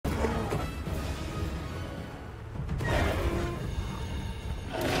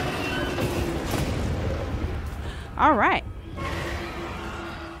All right.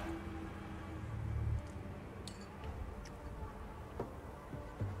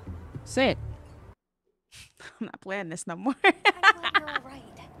 Sick. I'm not playing this no more.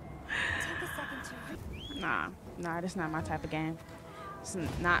 Nah, this is not my type of game. It's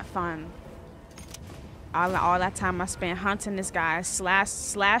not fun. All that time I spent hunting this guy,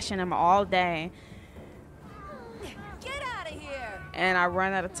 slashing him all day. Get out of here! And I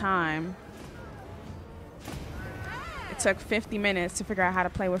run out of time. It took 50 minutes to figure out how to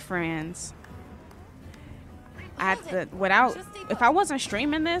play with friends. I had to, if I wasn't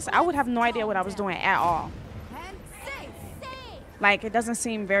streaming this, I would have no idea what I was doing at all. Like, it doesn't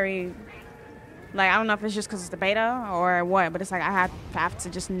seem very, like, I don't know if it's just because it's the beta or what, but it's like I have to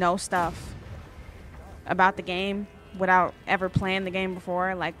just know stuff about the game without ever playing the game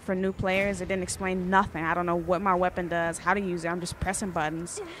before. Like, for new players, it didn't explain nothing. I don't know what my weapon does, how to use it. I'm just pressing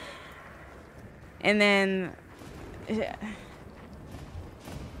buttons. And then,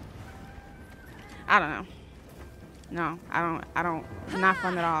 I don't know. No, I don't, not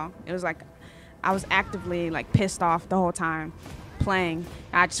fun at all. It was like, I was actively, like, pissed off the whole time playing.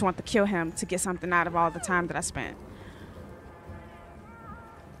 I just want to kill him to get something out of all the time that I spent.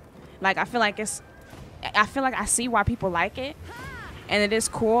 Like, I feel like I see why people like it, and it is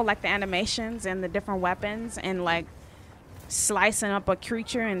cool, like the animations and the different weapons and like slicing up a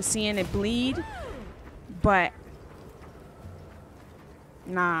creature and seeing it bleed, but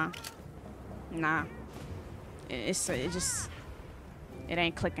nah, it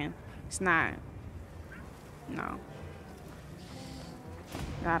ain't clicking. It's not. No,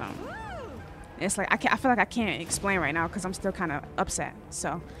 I don't. It's like I feel like I can't explain right now because I'm still kind of upset.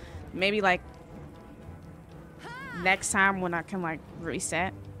 So maybe like next time when I can like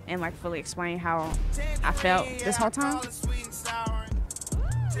reset and like fully explain how I felt this whole time,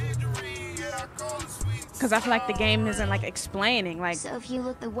 because I feel like the game isn't like explaining like. So if you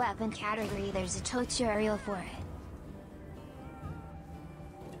look the weapon category, there's a tutorial for it.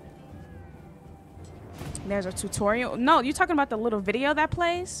 There's a tutorial? No, you talking about the little video that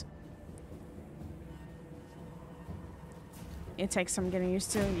plays? It takes some getting used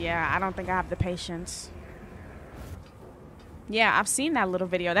to. Yeah, I don't think I have the patience. Yeah, I've seen that little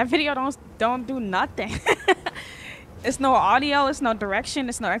video. That video don't do nothing. It's no audio, it's no direction,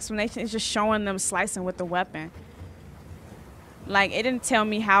 it's no explanation. It's just showing them slicing with the weapon. Like, it didn't tell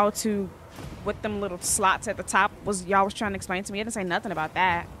me how to, with them little slots at the top y'all was trying to explain to me. It didn't say nothing about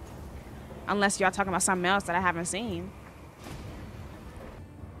that. Unless y'all talking about something else that I haven't seen.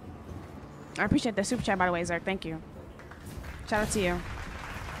 I appreciate the super chat, by the way, Zerk. Thank you. Shout out to you.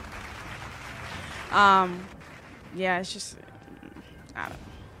 Yeah, it's just, I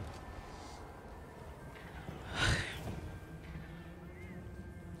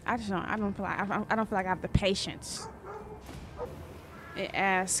don't know. I don't feel like I have the patience. It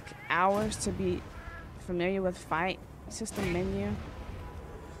asks hours to be familiar with fight system menu.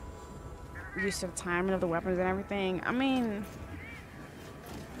 Use of timing of the weapons and everything. I mean,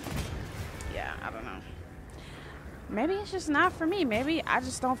 yeah, I don't know. Maybe it's just not for me. Maybe I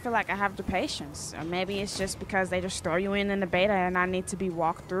just don't feel like I have the patience. Or maybe it's just because they just throw you in the beta and I need to be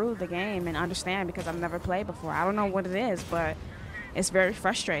walked through the game and understand because I've never played before. I don't know what it is, but it's very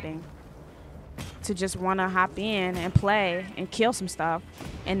frustrating to just want to hop in and play and kill some stuff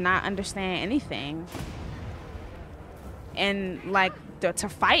and not understand anything. And like to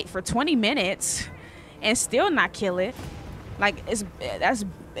fight for 20 minutes and still not kill it. Like it's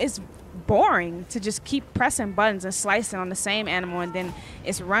boring to just keep pressing buttons and slicing on the same animal, and then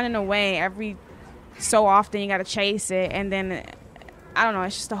it's running away every so often. You got to chase it, and then I don't know.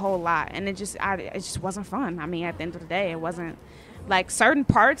 It's just a whole lot, and it just wasn't fun. I mean, at the end of the day, it wasn't like certain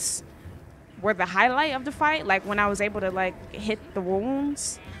parts were the highlight of the fight. Like when I was able to like hit the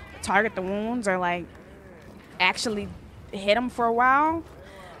wounds, target the wounds, or like actually hit them for a while,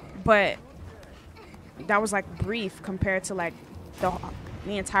 but that was like brief compared to like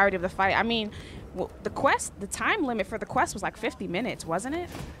the entirety of the fight. I mean, the time limit for the quest was like 50 minutes, wasn't it?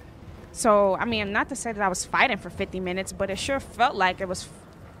 So, I mean, not to say that I was fighting for 50 minutes, but it sure felt like it was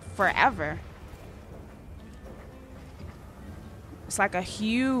forever. It's like a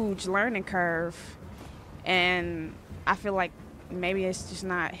huge learning curve, and I feel like maybe it's just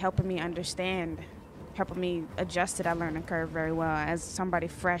not helping me understand, helping me adjust to that learning curve very well as somebody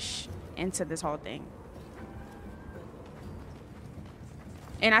fresh into this whole thing.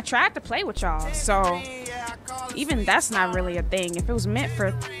 And I tried to play with y'all, so even that's not really a thing. If it was meant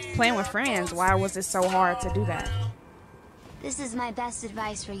for playing with friends, why was it so hard to do that? This is my best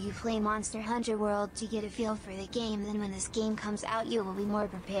advice for you: play Monster Hunter World to get a feel for the game, then when this game comes out you will be more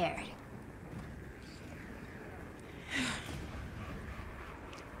prepared.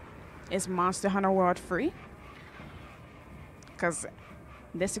 Is Monster Hunter World free? Because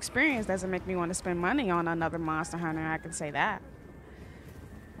this experience doesn't make me want to spend money on another Monster Hunter. I can say that.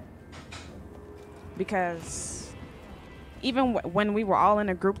 Because even when we were all in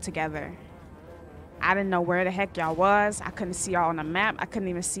a group together, I didn't know where the heck y'all was. I couldn't see y'all on the map. I couldn't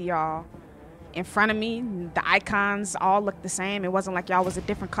even see y'all in front of me. The icons all looked the same. It wasn't like y'all was a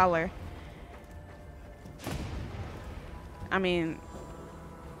different color. I mean,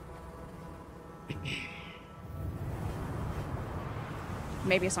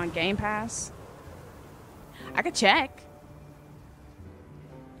 maybe it's on Game Pass. I could check.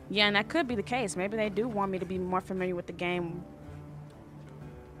 Yeah, and that could be the case. Maybe they do want me to be more familiar with the game.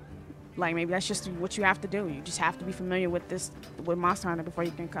 Like, maybe that's just what you have to do. You just have to be familiar with Monster Hunter before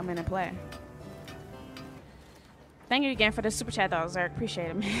you can come in and play. Thank you again for the super chat, though, Zerk.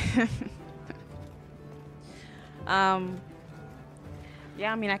 Appreciate it, man.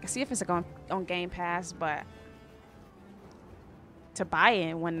 Yeah, I mean, I can see if it's on Game Pass, but to buy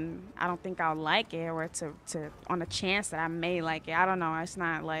it when I don't think I'll like it, or to on a chance that I may like it, I don't know. It's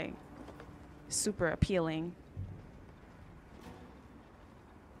not like super appealing.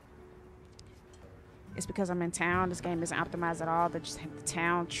 It's because I'm in town. This game isn't optimized at all. The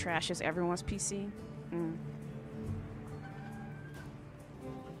town trashes everyone's PC.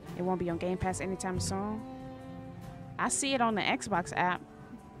 It won't be on Game Pass anytime soon. I see it on the Xbox app.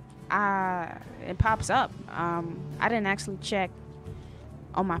 It pops up. I didn't actually check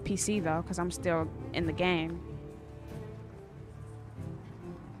on my PC though, because I'm still in the game.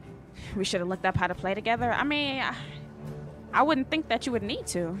 We should have looked up how to play together. I mean, I wouldn't think that you would need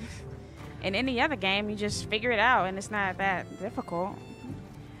to. In any other game, you just figure it out, and it's not that difficult.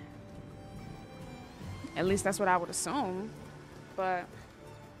 At least that's what I would assume. But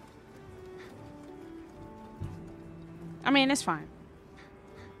I mean, it's fine.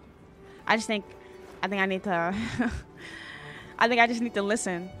 I think I need to I think I just need to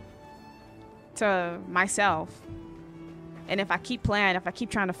listen to myself. And if I keep playing, if I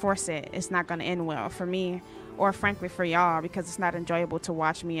keep trying to force it, it's not going to end well for me, or frankly for y'all, because it's not enjoyable to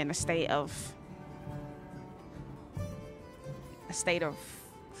watch me in a state of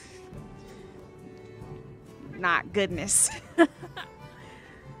not goodness.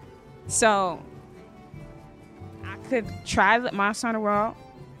 So I could try the Monster Hunter World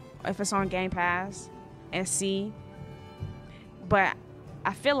if it's on Game Pass and see, but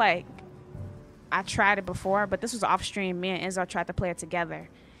I feel like I tried it before, but this was off stream. Me and Enzo tried to play it together,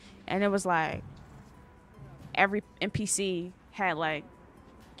 and it was like every NPC had like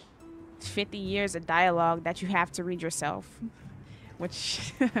 50 years of dialogue that you have to read yourself,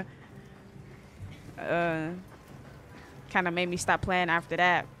 which kind of made me stop playing after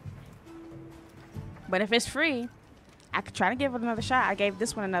that. But if it's free, I could try to give it another shot. I gave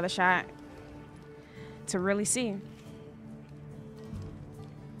this one another shot to really see.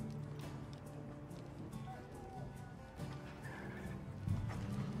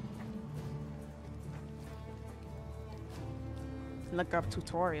 Look up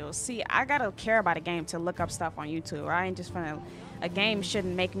tutorials. See, I gotta care about a game to look up stuff on YouTube. I ain't just finna. A game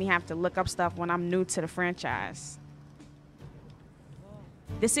shouldn't make me have to look up stuff when I'm new to the franchise.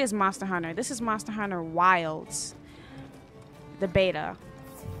 This is Monster Hunter. This is Monster Hunter Wilds, the beta.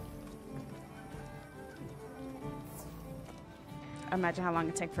 Imagine how long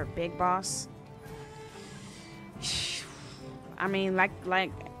it take for a big boss. I mean, like, I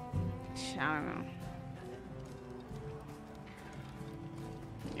don't know.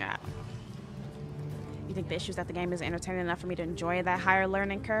 Yeah. You think the issues that the game is entertaining enough for me to enjoy that higher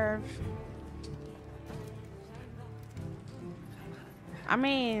learning curve? I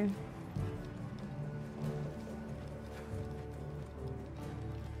mean,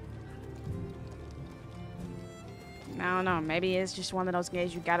 I don't know. Maybe it's just one of those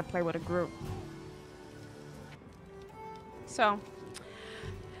games you gotta play with a group. So,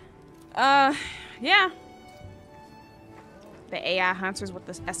 yeah. The AI hunters with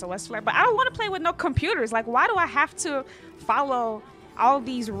the SOS flare, but I don't want to play with no computers. Like, why do I have to follow all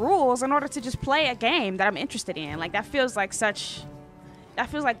these rules in order to just play a game that I'm interested in? Like, that feels like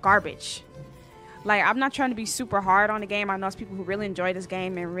garbage. Like, I'm not trying to be super hard on the game. I know it's people who really enjoy this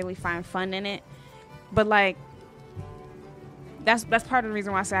game and really find fun in it, but like, that's part of the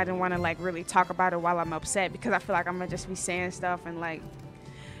reason why I said I didn't want to like really talk about it while I'm upset, because I feel like I'm gonna just be saying stuff and like,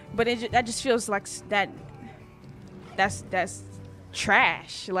 but that just feels like that's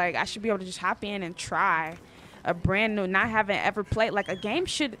trash. Like, I should be able to just hop in and try a brand new, not having ever played. Like, a game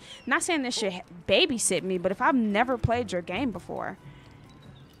should, not saying this should babysit me, but if I've never played your game before,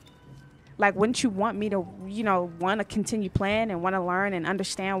 Like, wouldn't you want me to, you know, want to continue playing and want to learn and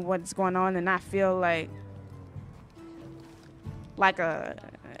understand what's going on and not feel like a,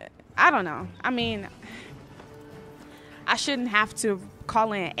 I don't know. I mean, I shouldn't have to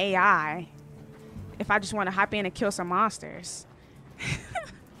call in AI if I just want to hop in and kill some monsters.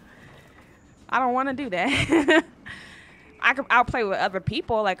 I don't want to do that. I'll play with other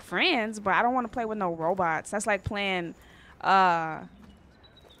people, like friends, but I don't want to play with no robots. That's like playing,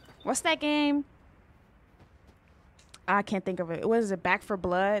 what's that game? I can't think of it. What is it? Back for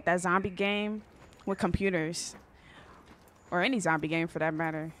Blood, that zombie game with computers. Or any zombie game for that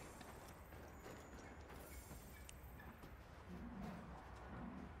matter.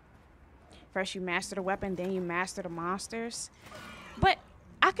 First you master the weapon, then you master the monsters. But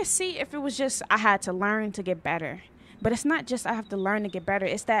I could see if it was just I had to learn to get better. But it's not just I have to learn to get better.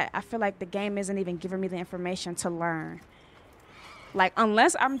 It's that I feel like the game isn't even giving me the information to learn. Like,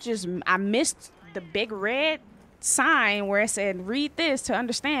 unless I missed the big red sign where it said read this to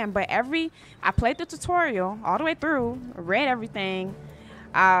understand. But I played the tutorial all the way through, read everything.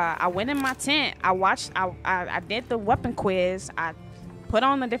 I went in my tent. I did the weapon quiz. I put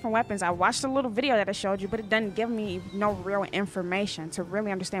on the different weapons. I watched a little video that I showed you, but it doesn't give me no real information to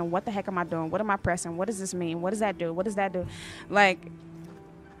really understand what the heck am I doing? What am I pressing? What does this mean? What does that do? What does that do? Like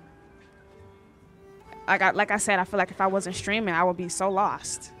I said, I feel like if I wasn't streaming, I would be so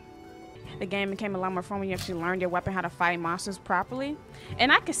lost. The game became a lot more fun when you actually learned your weapon, how to fight monsters properly. And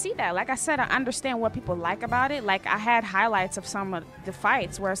I could see that. Like I said, I understand what people like about it. Like, I had highlights of some of the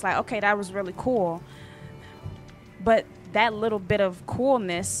fights where it's like, okay, that was really cool. But that little bit of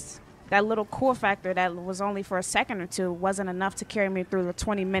coolness, that little cool factor that was only for a second or two wasn't enough to carry me through the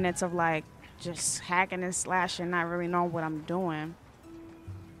 20 minutes of like just hacking and slashing, not really knowing what I'm doing.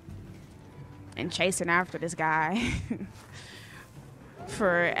 And chasing after this guy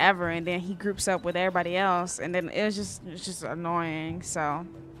forever, and then he groups up with everybody else, and then it's just annoying. So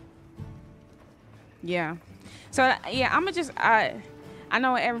yeah, I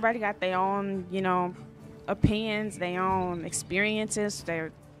know everybody got their own, you know, opinions, their own experiences. They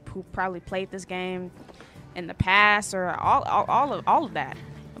who probably played this game in the past or all of that.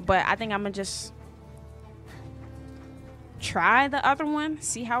 But I think I'm gonna just try the other one,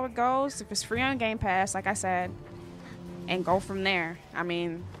 see how it goes. If it's free on Game Pass, like I said, and go from there. I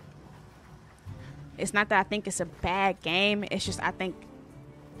mean, it's not that I think it's a bad game. It's just I think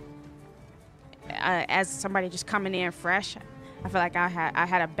as somebody just coming in fresh, I feel like I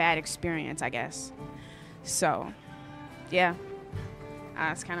had a bad experience, I guess. So, yeah,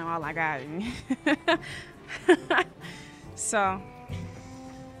 that's kind of all I got. So,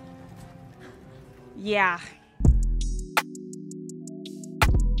 yeah.